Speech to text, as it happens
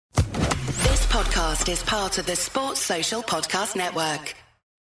podcast is part of the Sports Social Podcast Network.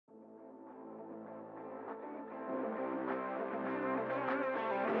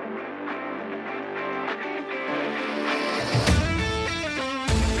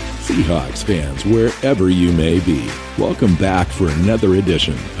 Seahawks fans, wherever you may be, welcome back for another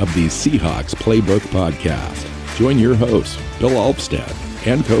edition of the Seahawks Playbook Podcast. Join your host, Bill Alvstad,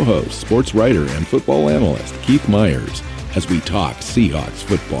 and co-host, sports writer and football analyst Keith Myers, as we talk Seahawks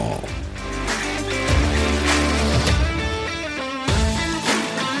football.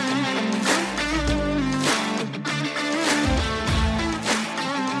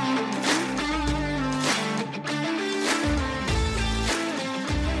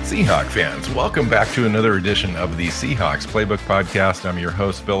 Seahawk fans, welcome back to another edition of the Seahawks Playbook Podcast. I'm your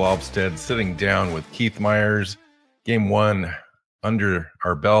host, Bill Alvstad, sitting down with Keith Myers. Game one under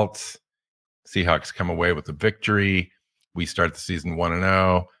our belts. Seahawks come away with a victory. We start the season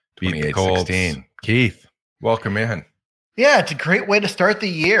 1-0, beat the Colts. Keith, welcome in. Yeah, it's a great way to start the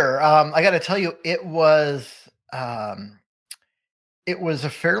year. I got to tell you, it was a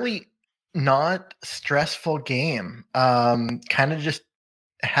fairly not stressful game. Kind of just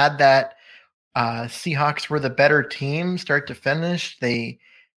had that Seahawks were the better team start to finish. They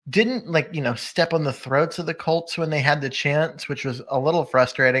didn't step on the throats of the Colts when they had the chance, which was a little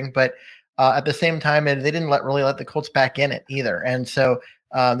frustrating, but at the same time, they didn't really let the Colts back in it either. And so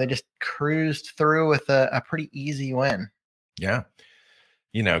they just cruised through with a pretty easy win. Yeah.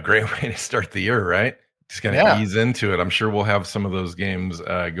 Great way to start the year, right? Just going to ease into it. I'm sure we'll have some of those games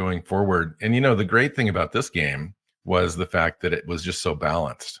going forward. And, the great thing about this game was the fact that it was just so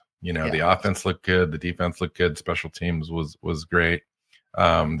balanced. The offense looked good, the defense looked good, special teams was great.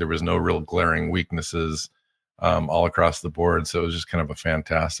 There was no real glaring weaknesses all across the board, so it was just kind of a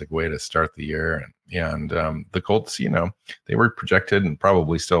fantastic way to start the year. And the Colts, they were projected and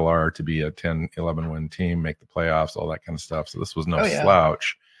probably still are to be a 10-11 win team, make the playoffs, all that kind of stuff. So this was no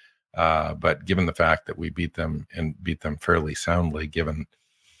slouch. But given the fact that we beat them fairly soundly, given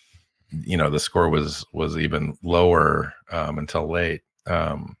the score was even lower until late,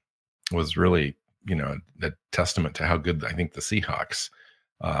 was really, a testament to how good I think the Seahawks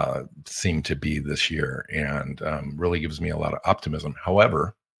seem to be this year, and really gives me a lot of optimism.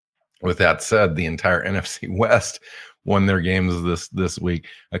 However, with that said, the entire NFC West won their games this week.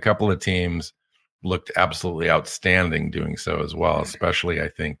 A couple of teams looked absolutely outstanding doing so as well, especially I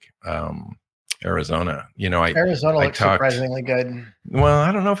think Arizona. Arizona looks surprisingly good. Well,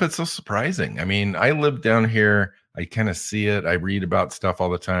 I don't know if it's so surprising. I mean, I live down here. I kind of see it. I read about stuff all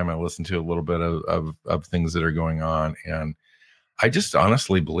the time. I listen to a little bit of things that are going on. And I just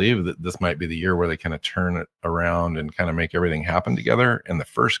honestly believe that this might be the year where they kind of turn it around and kind of make everything happen together. And the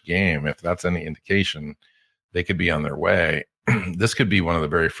first game, if that's any indication, they could be on their way. This could be one of the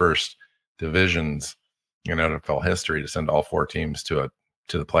very first divisions in NFL history to send all four teams to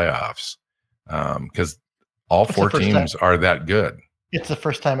the playoffs. Because all four teams are that good. It's the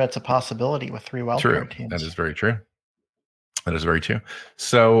first time it's a possibility with three wildcard teams. That is very true.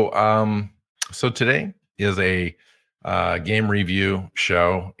 So, so today is a game review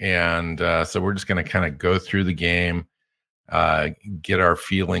show, and so we're just going to kind of go through the game, get our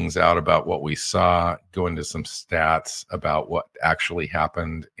feelings out about what we saw, go into some stats about what actually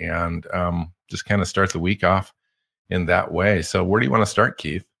happened, and just kind of start the week off in that way. So, where do you want to start,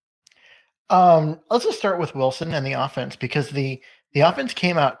 Keith? Let's just start with Wilson and the offense, because the offense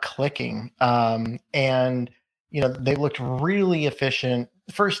came out clicking, and they looked really efficient.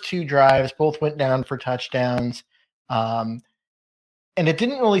 The first two drives both went down for touchdowns, and it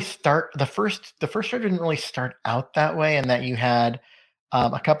didn't really start. The first drive didn't really start out that way, and that you had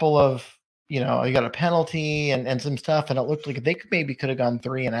a couple of you got a penalty and some stuff, and it looked like they could have gone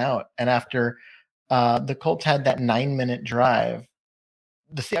 3 and out. And after the Colts had that 9-minute drive,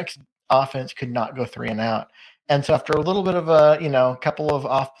 the Seahawks offense could not go 3 and out. And so after a little bit of a couple of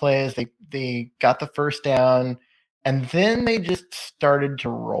off plays, they got the first down, and then they just started to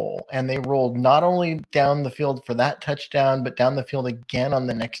roll. And they rolled not only down the field for that touchdown, but down the field again on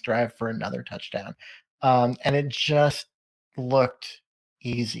the next drive for another touchdown. And it just looked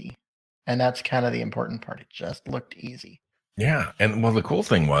easy. And that's kind of the important part. It just looked easy. Yeah. And well, the cool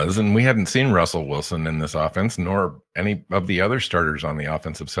thing was, and we hadn't seen Russell Wilson in this offense, nor any of the other starters on the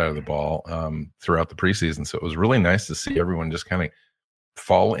offensive side of the ball throughout the preseason. So it was really nice to see everyone just kind of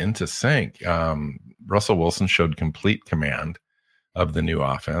fall into sync. Russell Wilson showed complete command of the new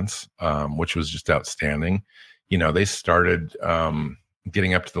offense, which was just outstanding. They started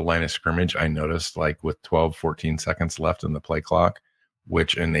getting up to the line of scrimmage, I noticed, like with 12, 14 seconds left in the play clock,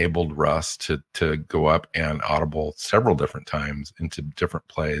 which enabled Russ to go up and audible several different times into different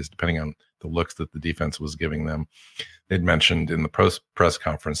plays, depending on the looks that the defense was giving them. They'd mentioned in the press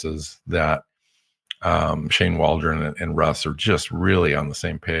conferences that Shane Waldron and Russ are just really on the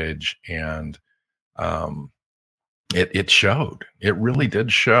same page, and it showed. It really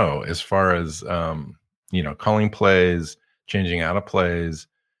did show as far as calling plays, changing out of plays.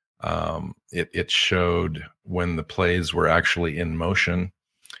 It showed when the plays were actually in motion,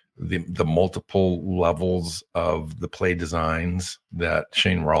 the multiple levels of the play designs that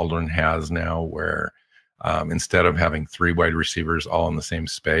Shane Waldron has now, where instead of having 3 wide receivers all in the same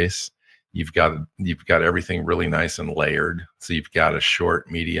space, you've got everything really nice and layered. So you've got a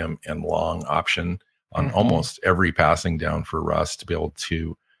short, medium, and long option on almost every passing down for Russ to be able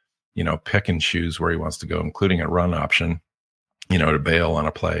to, pick and choose where he wants to go, including a run option, to bail on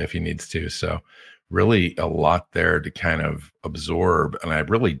a play if he needs to. So really a lot there to kind of absorb. And I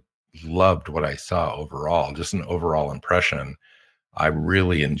really loved what I saw overall, just an overall impression. I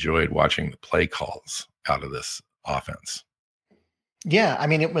really enjoyed watching the play calls out of this offense. Yeah. I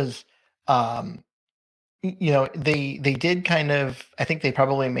mean, it was, they did kind of, I think they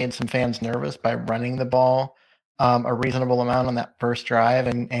probably made some fans nervous by running the ball a reasonable amount on that first drive.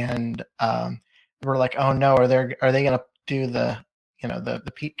 And we're like, oh no, are they going to do the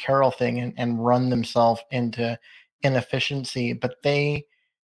Pete Carroll thing and run themselves into inefficiency? But they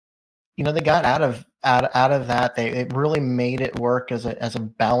got out of that. It really made it work as a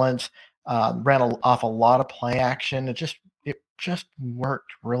balance, ran off a lot of play action. It just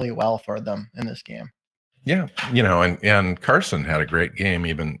worked really well for them in this game. Yeah, and Carson had a great game.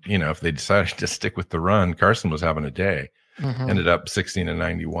 Even if they decided to stick with the run, Carson was having a day. Ended up 16 and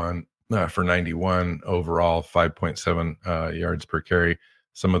 91 for 91 overall, 5.7 yards per carry.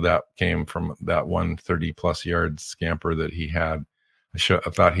 Some of that came from that 130 plus yards scamper that he had. I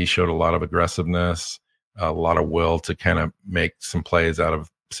thought he showed a lot of aggressiveness, a lot of will to kind of make some plays out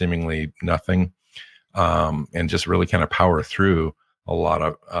of seemingly nothing, and just really kind of power through a lot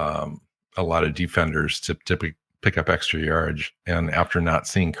of defenders to pick up extra yards. And after not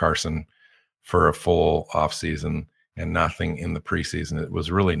seeing Carson for a full offseason and nothing in the preseason, it was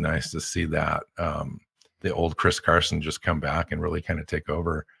really nice to see that the old Chris Carson just come back and really kind of take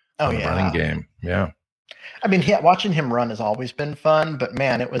over on the running game. Yeah. I mean, watching him run has always been fun, but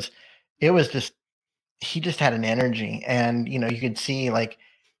man, it was just, he just had an energy, and you could see like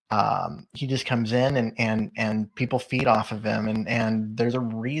he just comes in and people feed off of him, and there's a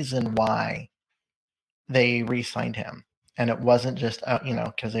reason why they re-signed him, and it wasn't just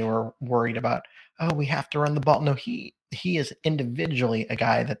because they were worried about, oh, we have to run the ball. No, he is individually a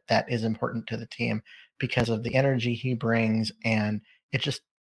guy that is important to the team because of the energy he brings, and it just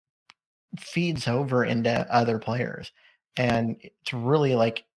feeds over into other players, and it's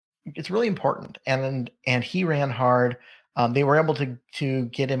really important. And he ran hard. They were able to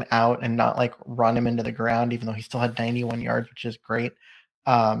get him out and not like run him into the ground, even though he still had 91 yards, which is great.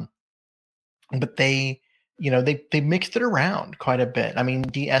 But they mixed it around quite a bit. I mean,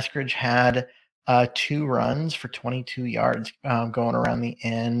 D. Eskridge had 2 runs for 22 yards going around the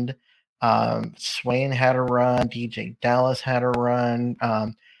end. Swain had a run. DJ Dallas had a run.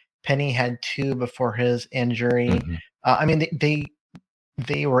 Penny had 2 before his injury. I mean,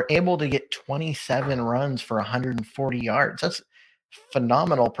 they were able to get 27 runs for 140 yards. That's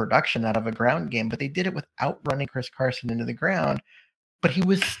phenomenal production out of a ground game, but they did it without running Chris Carson into the ground, but he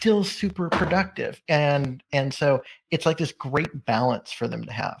was still super productive. And so it's like this great balance for them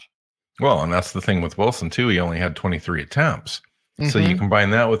to have. Well, and that's the thing with Wilson too. He only had 23 attempts. So you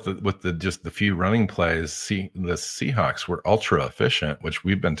combine that with the few running plays. The Seahawks were ultra efficient, which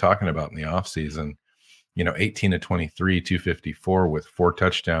we've been talking about in the offseason. 18 to 23, 254 with 4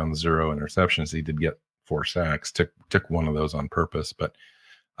 touchdowns, 0 interceptions. He did get 4 sacks. Took one of those on purpose, but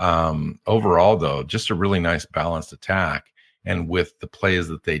overall, though, just a really nice balanced attack. And with the plays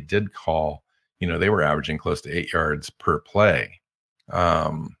that they did call, they were averaging close to 8 yards per play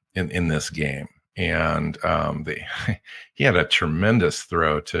in this game. And he had a tremendous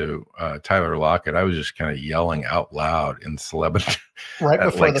throw to Tyler Lockett. I was just kind of yelling out loud in celebration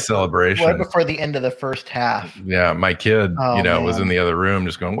celebration right before the end of the first half. Yeah, my kid, was in the other room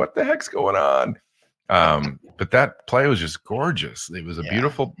just going, "What the heck's going on?" But that play was just gorgeous. It was a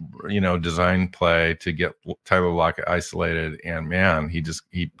beautiful, design play to get Tyler Lockett isolated, and man, he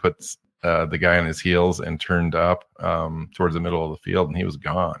puts the guy on his heels and turned up towards the middle of the field, and he was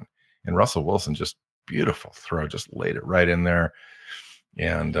gone. And Russell Wilson, just beautiful throw, just laid it right in there.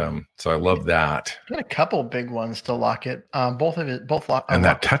 And so I love that. He had a couple big ones to Lockett. And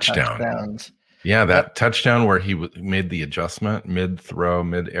that touchdown. Touchdowns. Yeah, that touchdown where he made the adjustment mid-throw,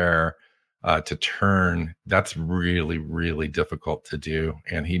 mid-air. to turn, that's really, really difficult to do.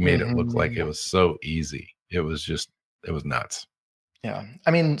 And he made it look like it was so easy. It was nuts. Yeah.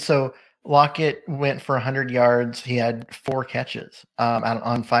 I mean, so Lockett went for 100 yards. He had 4 catches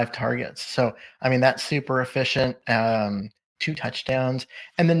on 5 targets. So, I mean, that's super efficient. 2 touchdowns.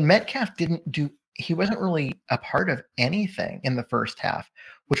 And then Metcalf he wasn't really a part of anything in the first half,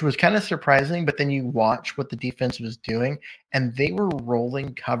 which was kind of surprising. But then you watch what the defense was doing, and they were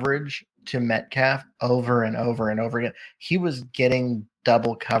rolling coverage to Metcalf over and over and over again. He was getting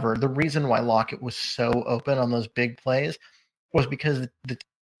double covered. The reason why Lockett was so open on those big plays was because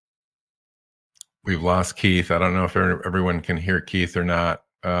we've lost Keith. I don't know if everyone can hear Keith or not.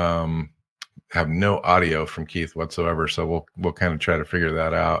 Have no audio from Keith whatsoever, so we'll kind of try to figure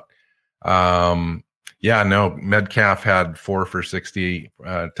that out. Metcalf had 4 for 60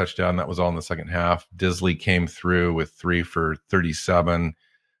 touchdown. That was all in the second half. Disley came through with 3 for 37.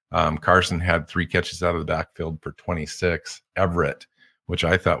 Carson had 3 catches out of the backfield for 26. Everett, which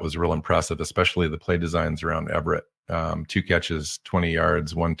I thought was real impressive, especially the play designs around Everett. 2 catches, 20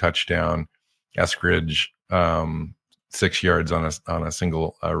 yards, 1 touchdown. Eskridge, 6 yards on a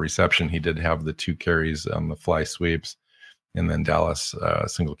single reception. He did have the 2 carries on the fly sweeps, and then Dallas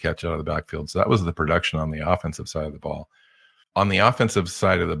single catch out of the backfield. So that was the production on the offensive side of the ball. On the offensive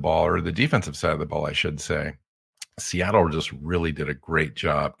side of the ball, or the defensive side of the ball, I should say, Seattle just really did a great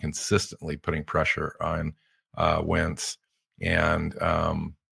job consistently putting pressure on Wentz. And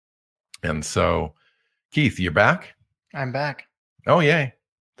so, Keith, you're back? I'm back. Oh, yay.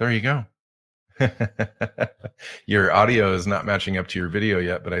 There you go. Your audio is not matching up to your video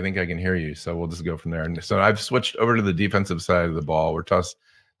yet, but I think I can hear you. So we'll just go from there. And so I've switched over to the defensive side of the ball. We're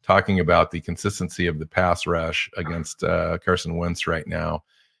talking about the consistency of the pass rush against Carson Wentz right now,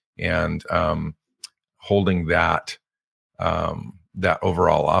 and holding that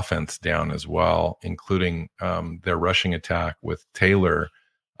overall offense down as well, including their rushing attack with Taylor.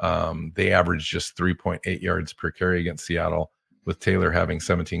 They averaged just 3.8 yards per carry against Seattle, with Taylor having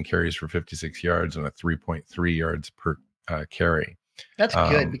 17 carries for 56 yards and a 3.3 yards per carry. That's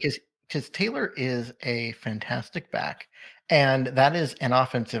good because Taylor is a fantastic back, and that is an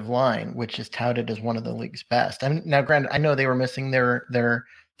offensive line which is touted as one of the league's best. I mean, now, granted, I know they were missing their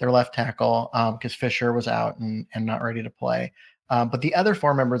left tackle because Fisher was out and not ready to play, but the other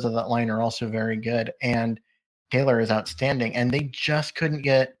 4 members of that line are also very good, and Taylor is outstanding. And they just couldn't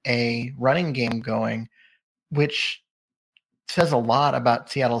get a running game going, which says a lot about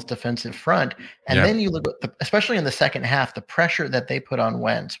Seattle's defensive front. And then you look at especially in the second half, the pressure that they put on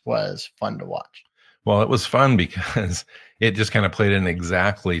Wentz was fun to watch. Well, it was fun because it just kind of played in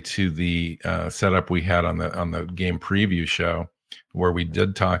exactly to the setup we had on the game preview show, where we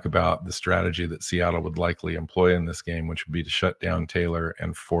did talk about the strategy that Seattle would likely employ in this game, which would be to shut down Taylor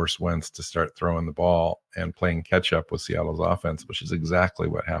and force Wentz to start throwing the ball and playing catch up with Seattle's offense, which is exactly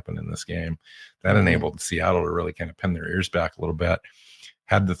what happened in this game. That enabled Seattle to really kind of pin their ears back a little bit.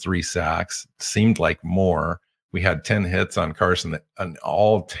 Had the 3 sacks, seemed like more. We had 10 hits on Carson, and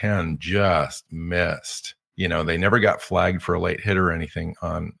all 10 just missed. You know, they never got flagged for a late hit or anything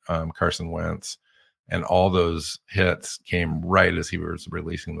on Carson Wentz. And all those hits came right as he was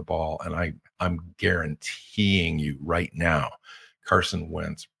releasing the ball. And I'm guaranteeing you right now, Carson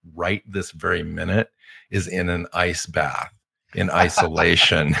Wentz, right this very minute, is in an ice bath in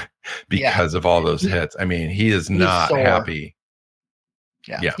isolation because of all those hits. I mean, he's not happy.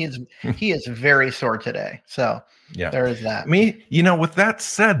 Yeah. He is very sore today. So there is that. I mean, with that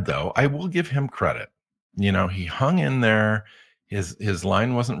said, though, I will give him credit. He hung in there. His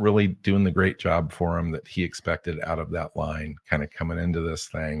line wasn't really doing the great job for him that he expected out of that line kind of coming into this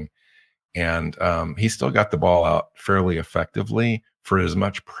thing. And he still got the ball out fairly effectively for as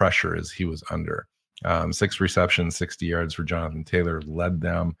much pressure as he was under. 6 receptions, 60 yards for Jonathan Taylor led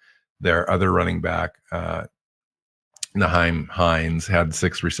them. Their other running back, Naheem Hines, had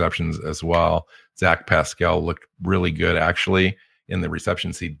 6 receptions as well. Zach Pascal looked really good, actually, in the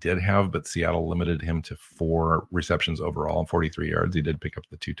receptions he did have, but Seattle limited him to 4 receptions overall and 43 yards. He did pick up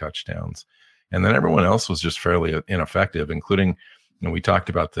the 2 touchdowns. And then everyone else was just fairly ineffective, including, we talked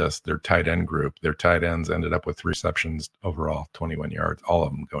about this, their tight end group. Their tight ends ended up with 3 receptions overall, 21 yards, all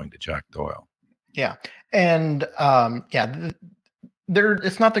of them going to Jack Doyle. Yeah. And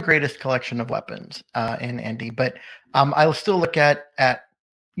it's not the greatest collection of weapons in Indy, but I'll still look at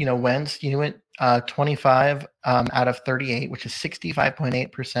Wentz. He went 25 out of 38, which is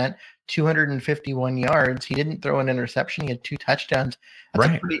 65.8%, 251 yards. He didn't throw an interception. He had 2 touchdowns.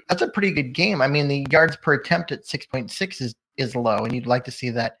 That's a pretty good game. I mean, the yards per attempt at 6.6 is low, and you'd like to see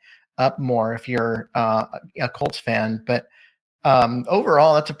that up more if you're a Colts fan. But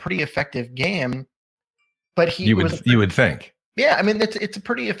Overall, that's a pretty effective game. But you would think. Yeah, I mean, it's a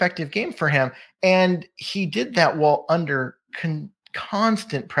pretty effective game for him, and he did that while under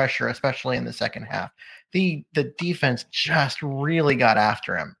constant pressure, especially in the second half. The defense just really got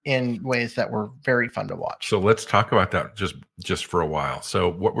after him in ways that were very fun to watch. So let's talk about that just for a while. So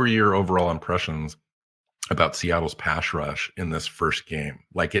what were your overall impressions about Seattle's pass rush in this first game?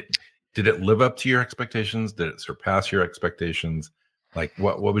 Like, did it live up to your expectations? Did it surpass your expectations? Like,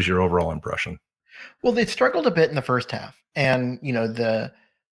 what was your overall impression? Well, they struggled a bit in the first half, and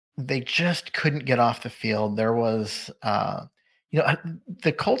they just couldn't get off the field. There was,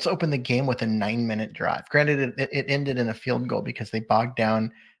 the Colts opened the game with a 9-minute drive. Granted, it ended in a field goal because they bogged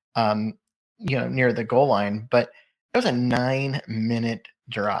down, near the goal line, but it was a 9-minute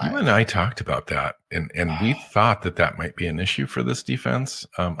drive. You and I talked about that, and we thought that might be an issue for this defense.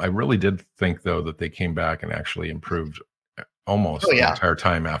 I really did think, though, that they came back and actually improved almost the entire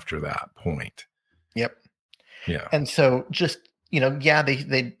time after that point. Yep. Yeah. And so just,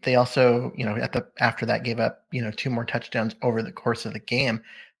 they also, after that gave up, 2 more touchdowns over the course of the game,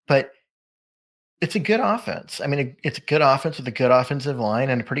 but it's a good offense. I mean, it's a good offense with a good offensive line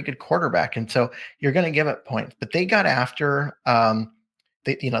and a pretty good quarterback. And so you're going to give up points, but they got after,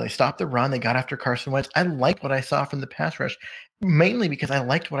 they stopped the run. They got after Carson Wentz. I liked what I saw from the pass rush, mainly because I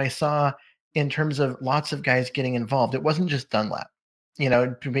liked what I saw in terms of lots of guys getting involved. It wasn't just Dunlap,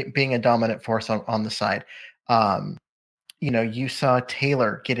 being a dominant force on the side. You saw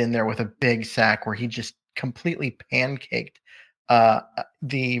Taylor get in there with a big sack where he just completely pancaked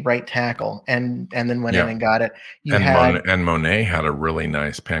the right tackle and then went in and got it. Monet had a really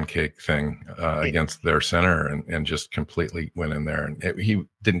nice pancake thing against their center and just completely went in there. And he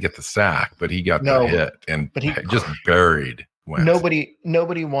didn't get the sack, but he got the hit and just buried Wentz.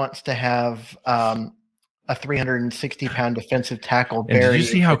 Nobody wants to have a 360-pound defensive tackle buried. And did you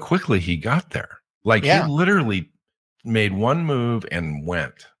see how quickly he got there? Like, he literally made one move and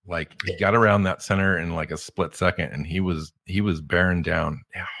went. Like, he got around that center in like a split second, and he was bearing down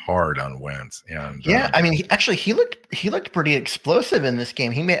hard on Wentz. And I mean, he looked pretty explosive in this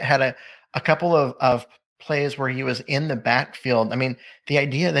game. He had a couple of plays where he was in the backfield. I mean, the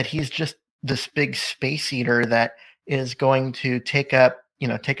idea that he's just this big space eater that is going to take up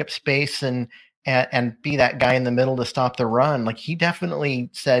space and be that guy in the middle to stop the run. Like, he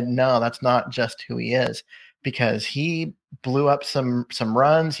definitely said, no, that's not just who he is, because he blew up some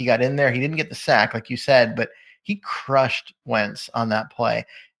runs. He got in there. He didn't get the sack, like you said, but he crushed Wentz on that play.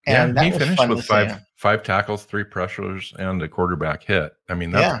 And he finished with five tackles, 3 pressures, and a quarterback hit. I mean,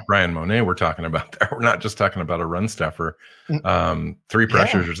 that's Brian Monet we're talking about there. We're not just talking about a run stuffer. 3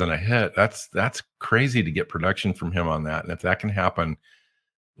 pressures and a hit. That's crazy to get production from him on that. And if that can happen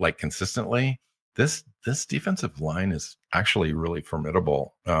like consistently, this defensive line is actually really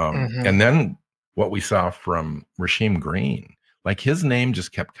formidable. And then what we saw from Rasheem Green, like, his name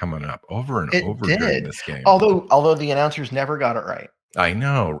just kept coming up over and over during this game. Although the announcers never got it right. I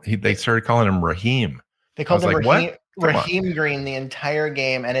know. They started calling him Raheem. They called him Raheem Green the entire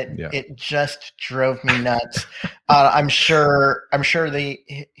game, and it just drove me nuts. I'm sure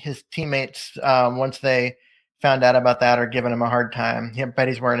his teammates, once they found out about that, are giving him a hard time. I bet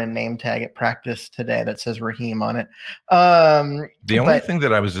he's wearing a name tag at practice today that says Raheem on it. The only thing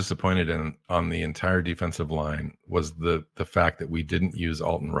that I was disappointed in on the entire defensive line was the fact that we didn't use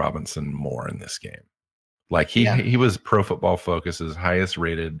Alton Robinson more in this game. Like, he was Pro Football Focus's highest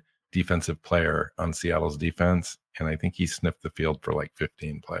rated defensive player on Seattle's defense, and I think he sniffed the field for like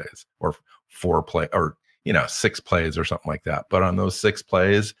 15 plays or 6 plays or something like that. But on those 6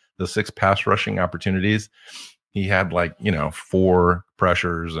 plays, the 6 pass rushing opportunities, he had 4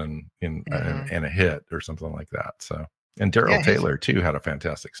 pressures and a hit or something like that. So, and Darrell Taylor too had a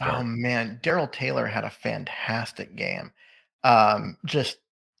fantastic start. Oh man, Darrell Taylor had a fantastic game, just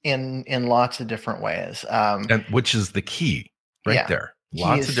in lots of different ways. And which is the key right there.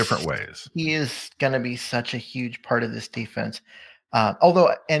 Lots of different ways. He is going to be such a huge part of this defense.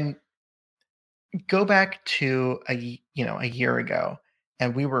 Although, and go back to a year ago,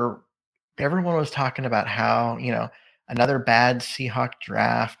 and everyone was talking about how, another bad Seahawk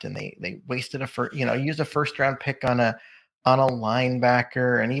draft, and they wasted used a first round pick on a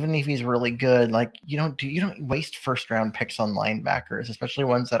linebacker. And even if he's really good, like, you don't waste first round picks on linebackers, especially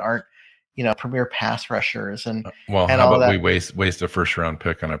ones that aren't, premier pass rushers. And how about we waste a first round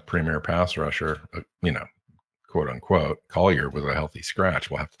pick on a premier pass rusher, quote unquote. Collier was a healthy scratch.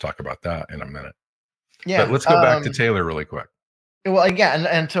 We'll have to talk about that in a minute. Yeah. But let's go back to Taylor really quick. Well,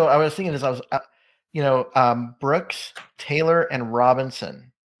 and so I was thinking, as I was, Brooks, Taylor, and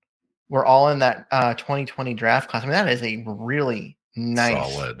Robinson were all in that 2020 draft class. I mean, that is a really nice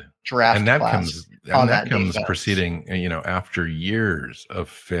solid draft and that class comes defense. preceding, after years of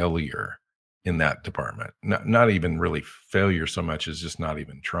failure in that department. Not even really failure so much as just not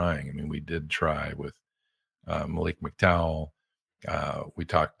even trying. I mean, we did try with Malik McDowell. We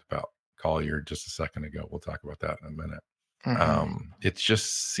talked about Collier just a second ago. We'll talk about that in a minute. It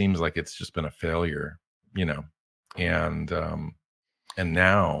just seems like it's just been a failure, and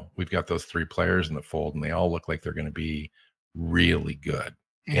now we've got those three players in the fold, and they all look like they're going to be really good.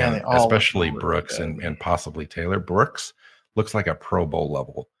 Yeah, and they all especially really Brooks good. and possibly Taylor. Brooks looks like a Pro Bowl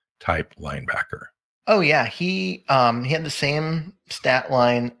level type linebacker. Oh yeah, he had the same stat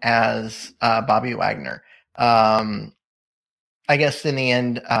line as Bobby Wagner. I guess in the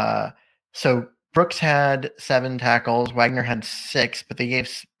end, so Brooks had 7 tackles, Wagner had 6, but they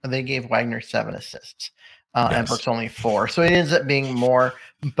gave Wagner 7 assists, and Brooks only 4. So it ends up being more.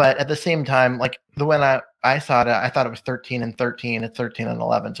 But at the same time, like the when I saw it, I thought it was 13 and 13. It's 13 and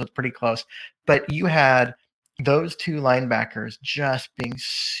 11, so it's pretty close. But you had those two linebackers just being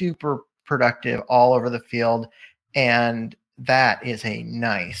super productive all over the field, and that is a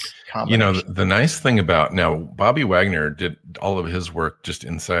nice combination. The nice thing about now, Bobby Wagner did all of his work just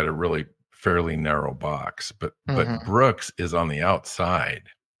inside a really fairly narrow box, but Brooks is on the outside,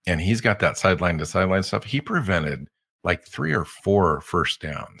 and he's got that sideline to sideline stuff. He prevented like 3 or 4 first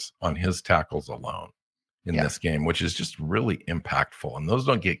downs on his tackles alone in this game, which is just really impactful. And those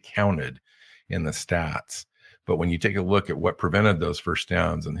don't get counted in the stats. But when you take a look at what prevented those first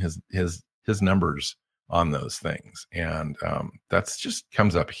downs and his numbers on those things, and that's just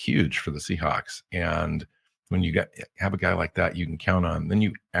comes up huge for the Seahawks. And when you have a guy like that you can count on, then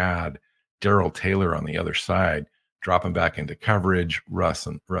you add Darrell Taylor on the other side, dropping back into coverage,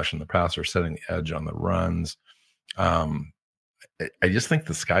 rushing the passer, setting the edge on the runs. I just think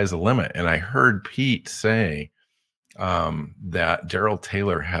the sky's the limit. And I heard Pete say that Darrell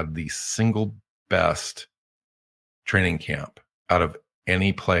Taylor had the single best training camp out of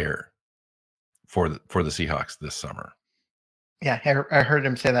any player for the Seahawks this summer. Yeah, I heard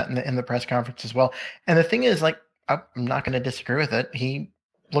him say that in the press conference as well. And the thing is, like, I'm not going to disagree with it. He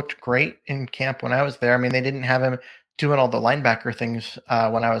looked great in camp when I was there. I mean, they didn't have him doing all the linebacker things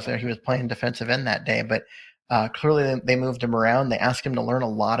when I was there. He was playing defensive end that day, but clearly they moved him around. They asked him to learn a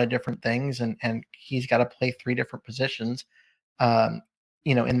lot of different things, and he's got to play 3 different positions,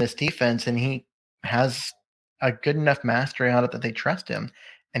 in this defense, and he has a good enough mastery on it that they trust him,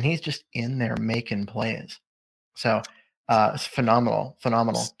 and he's just in there making plays. So it's phenomenal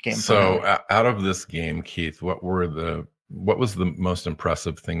game. So out of this game, Keith, what was the most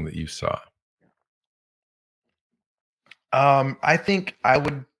impressive thing that you saw? I think I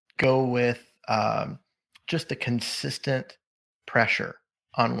would go with just the consistent pressure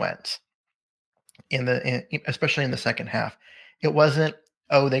on Wentz especially in the second half. It wasn't,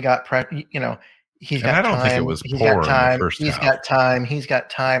 they got he's got time. I don't think it was poor in the first half. He's got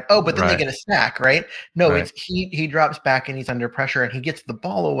time. Oh, but then they get a sack, right? No, it's he drops back and he's under pressure and he gets the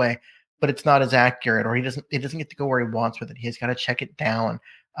ball away, but it's not as accurate, or it doesn't get to go where he wants with it. He's got to check it down.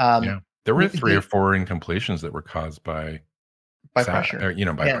 There were 3 or 4 incompletions that were caused by pressure,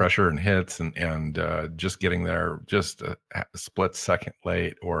 pressure and hits and just getting there just a split second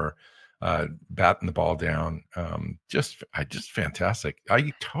late, or batting the ball down. Just fantastic.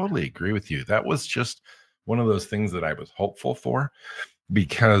 I totally agree with you. That was just one of those things that I was hopeful for,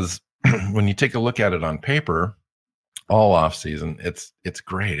 because when you take a look at it on paper, all off season, it's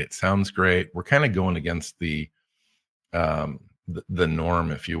great. It sounds great. We're kind of going against the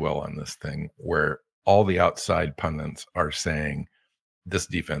norm, if you will, on this thing, where all the outside pundits are saying this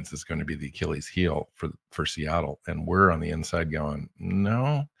defense is going to be the Achilles heel for Seattle, and we're on the inside going,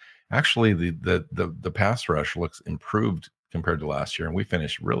 no. Actually, the pass rush looks improved compared to last year, and we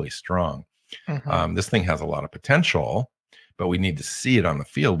finished really strong. This thing has a lot of potential, but we need to see it on the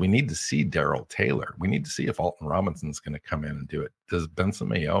field. We need to see Darrell Taylor. We need to see if Alton Robinson's going to come in and do it. Does Benson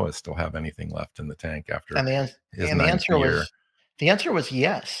Mayowa still have anything left in the tank after his ninth year? The answer was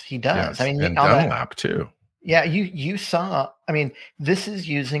yes, he does. Yes. I mean, and Dunlap too. Yeah, you saw. I mean, this is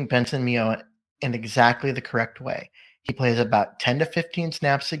using Benson Mayowa in exactly the correct way. He plays about 10 to 15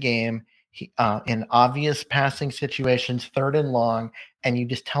 snaps a game. He in obvious passing situations, 3rd and long, and you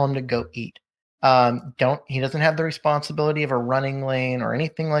just tell him to go eat. He doesn't have the responsibility of a running lane or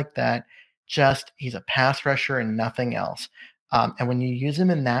anything like that. Just he's a pass rusher and nothing else. And when you use him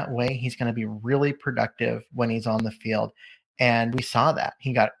in that way, he's going to be really productive when he's on the field. And we saw that.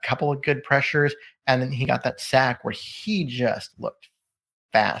 He got a couple of good pressures, and then he got that sack where he just looked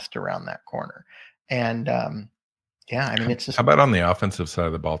fast around that corner. And Yeah, I mean, it's just How about on the offensive side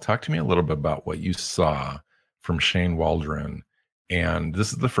of the ball? Talk to me a little bit about what you saw from Shane Waldron. And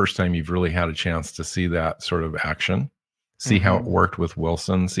this is the first time you've really had a chance to see that sort of action, see how it worked with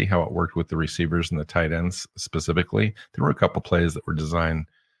Wilson, see how it worked with the receivers and the tight ends specifically. There were a couple plays that were designed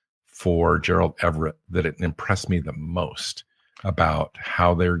for Gerald Everett that it impressed me the most about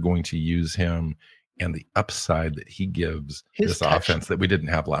how they're going to use him and the upside that he gives this offense that we didn't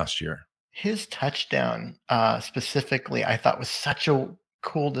have last year. His touchdown specifically, I thought was such a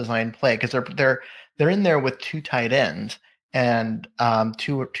cool design play because they're in there with two tight ends and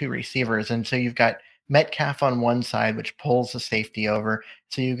two receivers, and so you've got Metcalf on one side, which pulls the safety over.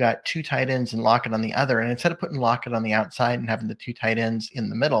 So you've got two tight ends and Lockett on the other, and instead of putting Lockett on the outside and having the two tight ends in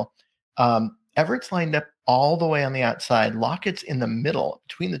the middle, Everett's lined up all the way on the outside. Lockett's in the middle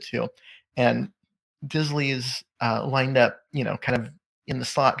between the two, and Disley is lined up, kind of in the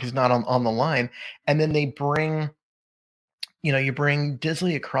slot because he's not on the line. And then they bring, you bring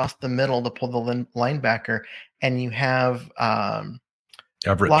Disley across the middle to pull the linebacker, and you have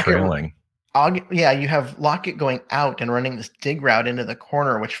Everett Lockett trailing. You have Lockett going out and running this dig route into the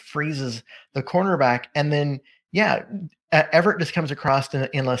corner, which freezes the cornerback. And then, Everett just comes across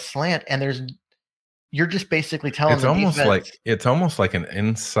in a slant, and you're just basically telling it's almost like an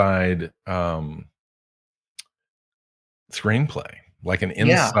inside screenplay, like an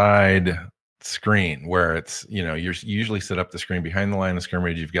inside screen where it's, you're usually set up the screen behind the line of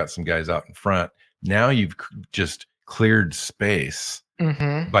scrimmage. You've got some guys out in front. Now you've just cleared space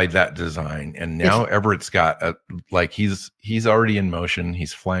by that design. And now Everett's got he's already in motion.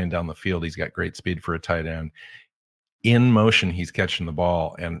 He's flying down the field. He's got great speed for a tight end. In motion, he's catching the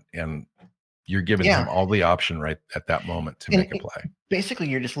ball, and you're giving him all the option right at that moment to make a play. Basically,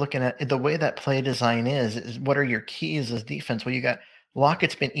 you're just looking at the way that play design is what are your keys as defense? Well, you got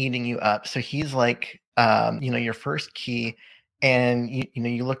Lockett's been eating you up. So he's like, your first key, and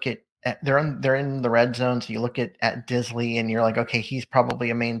you look at they're in the red zone. So you look at Disley and you're like, okay, he's probably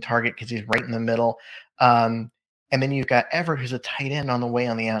a main target because he's right in the middle. And then you've got Everett, who's a tight end on the way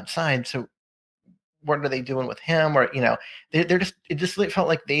on the outside. So what are they doing with him? Or, it felt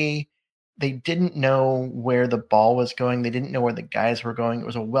like they didn't know where the ball was going. They didn't know where the guys were going. It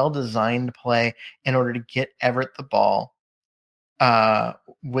was a well-designed play in order to get Everett the ball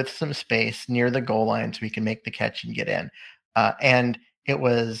with some space near the goal line so he can make the catch and get in. And it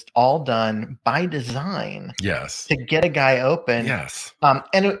was all done by design. Yes. To get a guy open. Yes.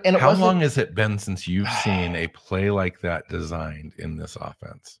 And how long has it been since you've seen a play like that designed in this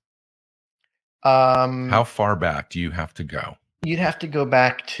offense? How far back do you have to go? You'd have to go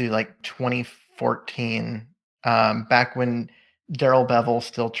back to like 2014, back when Darrell Bevel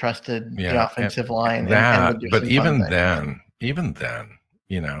still trusted the offensive line. But even then,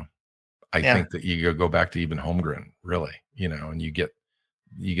 I think that you go back to even Holmgren, really, and you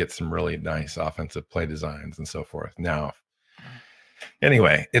get some really nice offensive play designs and so forth. Now,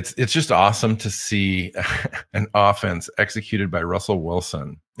 anyway, it's just awesome to see an offense executed by Russell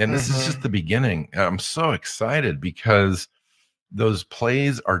Wilson. And this is just the beginning. I'm so excited because those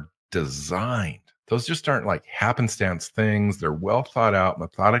plays are designed. Those just aren't like happenstance things. They're well thought out,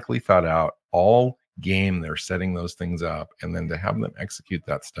 methodically thought out. All game, they're setting those things up, and then to have them execute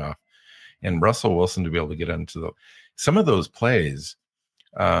that stuff. And Russell Wilson to be able to get into some of those plays,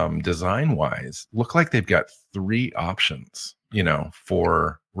 design-wise, look like they've got three options,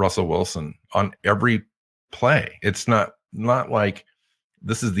 for Russell Wilson on every play. It's not like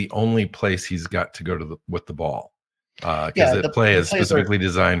this is the only place he's got to go with the ball. Because the play is specifically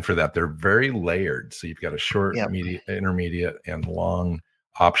designed for that. They're very layered. So you've got a short, intermediate, and long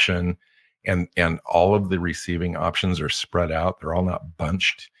option. And all of the receiving options are spread out. They're all not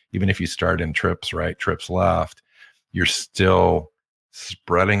bunched. Even if you start in trips right, trips left, you're still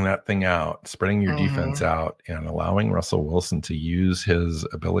spreading that thing out, spreading your defense out, and allowing Russell Wilson to use his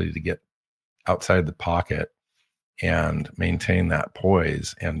ability to get outside the pocket and maintain that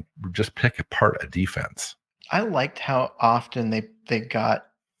poise and just pick apart a defense. I liked how often they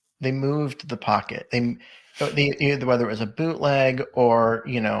moved the pocket. They either whether it was a bootleg or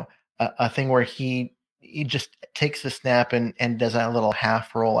a thing where he just takes the snap and does a little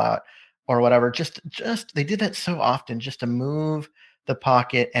half rollout or whatever. Just they did that so often just to move the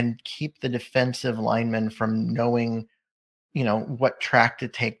pocket and keep the defensive linemen from knowing what track to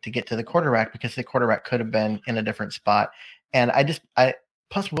take to get to the quarterback, because the quarterback could have been in a different spot. And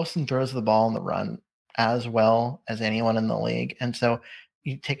plus Wilson throws the ball on the run as well as anyone in the league. And so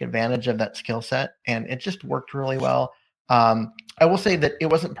you take advantage of that skill set, and it just worked really well. I will say that it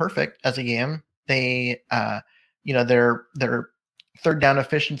wasn't perfect as a game. They, their Third down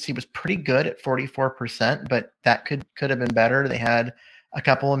efficiency was pretty good at 44%, but that could have been better. They had a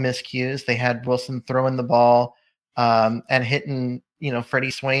couple of miscues. They had Wilson throwing the ball and hitting,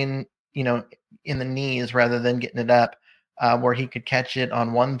 Freddie Swain, in the knees rather than getting it up where he could catch it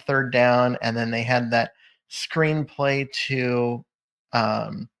on 1 third down. And then they had that screenplay to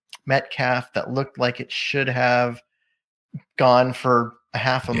Metcalf that looked like it should have gone for a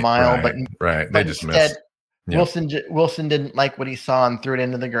half a mile, but they just instead, missed. Yeah. Wilson didn't like what he saw and threw it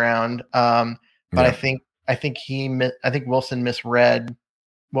into the ground. But I think Wilson misread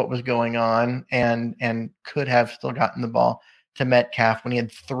what was going on and could have still gotten the ball to Metcalf when he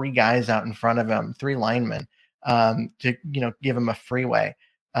had 3 guys out in front of him, 3 linemen, to give him a freeway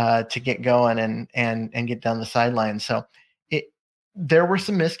to get going and get down the sideline. So there were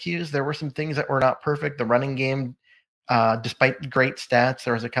some miscues. There were some things that were not perfect. The running game, despite great stats,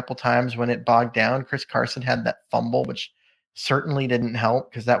 there was a couple times when it bogged down. Chris Carson had that fumble, which certainly didn't help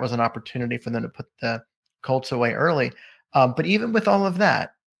because that was an opportunity for them to put the Colts away early. But even with all of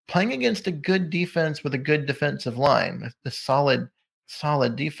that, playing against a good defense with a good defensive line, a solid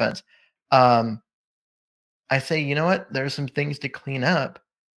defense, I say, you know what? There's some things to clean up.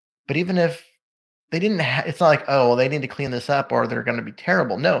 But even if they didn't, it's not like, oh, well, they need to clean this up or they're going to be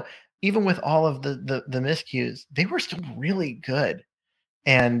terrible. No, even with all of the miscues, they were still really good.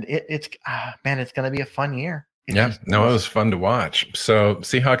 And it's going to be a fun year. It was fun to watch. So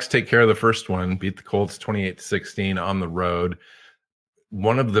Seahawks take care of the first one, beat the Colts 28-16 on the road.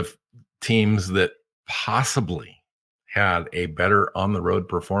 One of the teams that possibly had a better on the road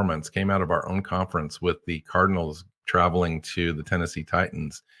performance came out of our own conference with the Cardinals traveling to the Tennessee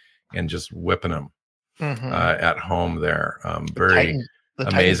Titans and just whipping them at home there. Very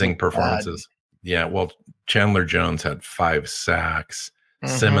amazing performances. Yeah. Well, Chandler Jones had 5 sacks.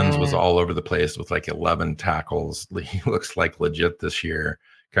 Simmons was all over the place with like 11 tackles. He looks like legit this year.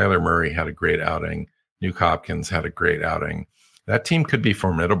 Kyler Murray had a great outing. Nuke Hopkins had a great outing. That team could be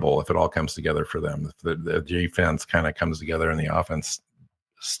formidable if it all comes together for them. If the defense kind of comes together and the offense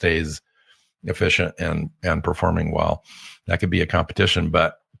stays efficient and performing well, that could be a competition.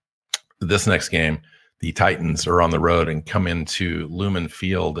 But this next game, the Titans are on the road and come into Lumen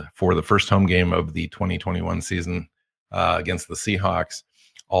Field for the first home game of the 2021 season against the Seahawks.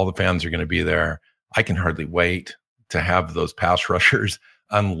 All the fans are going to be there. I can hardly wait to have those pass rushers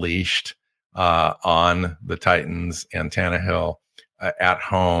unleashed on the Titans and Tannehill at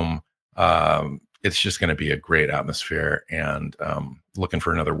home. It's just going to be a great atmosphere, and looking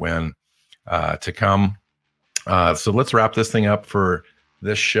for another win to come. So let's wrap this thing up for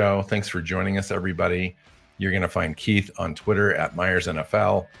this show. Thanks for joining us, everybody. You're going to find Keith on Twitter at Myers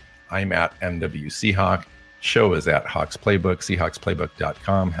NFL. I'm at MW Seahawk. Show is at Hawks Playbook.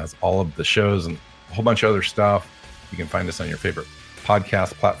 SeahawksPlaybook.com has all of the shows and a whole bunch of other stuff. You can find us on your favorite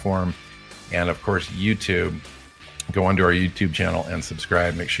podcast platform. And of course, YouTube. Go onto our YouTube channel and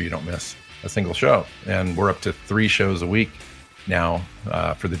subscribe. Make sure you don't miss a single show. And we're up to 3 shows a week now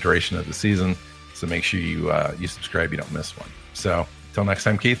for the duration of the season. So make sure you subscribe. You don't miss one. So until next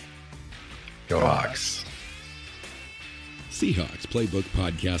time, Keith, go Hawks. Seahawks Playbook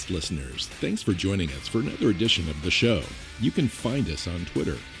podcast listeners, thanks for joining us for another edition of the show. You can find us on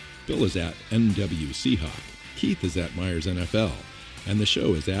Twitter. Bill is at MW Seahawk. Keith is at Myers NFL. And the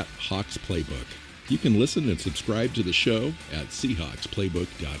show is at Hawks Playbook. You can listen and subscribe to the show at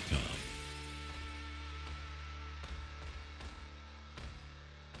SeahawksPlaybook.com.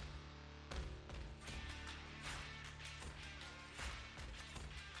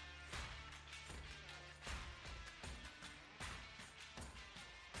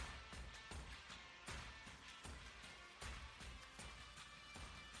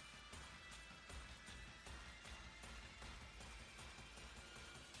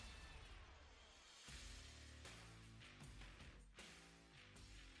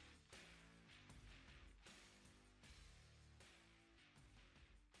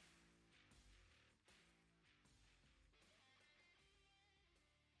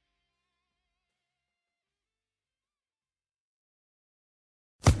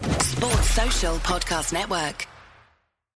 Sports Social Podcast Network.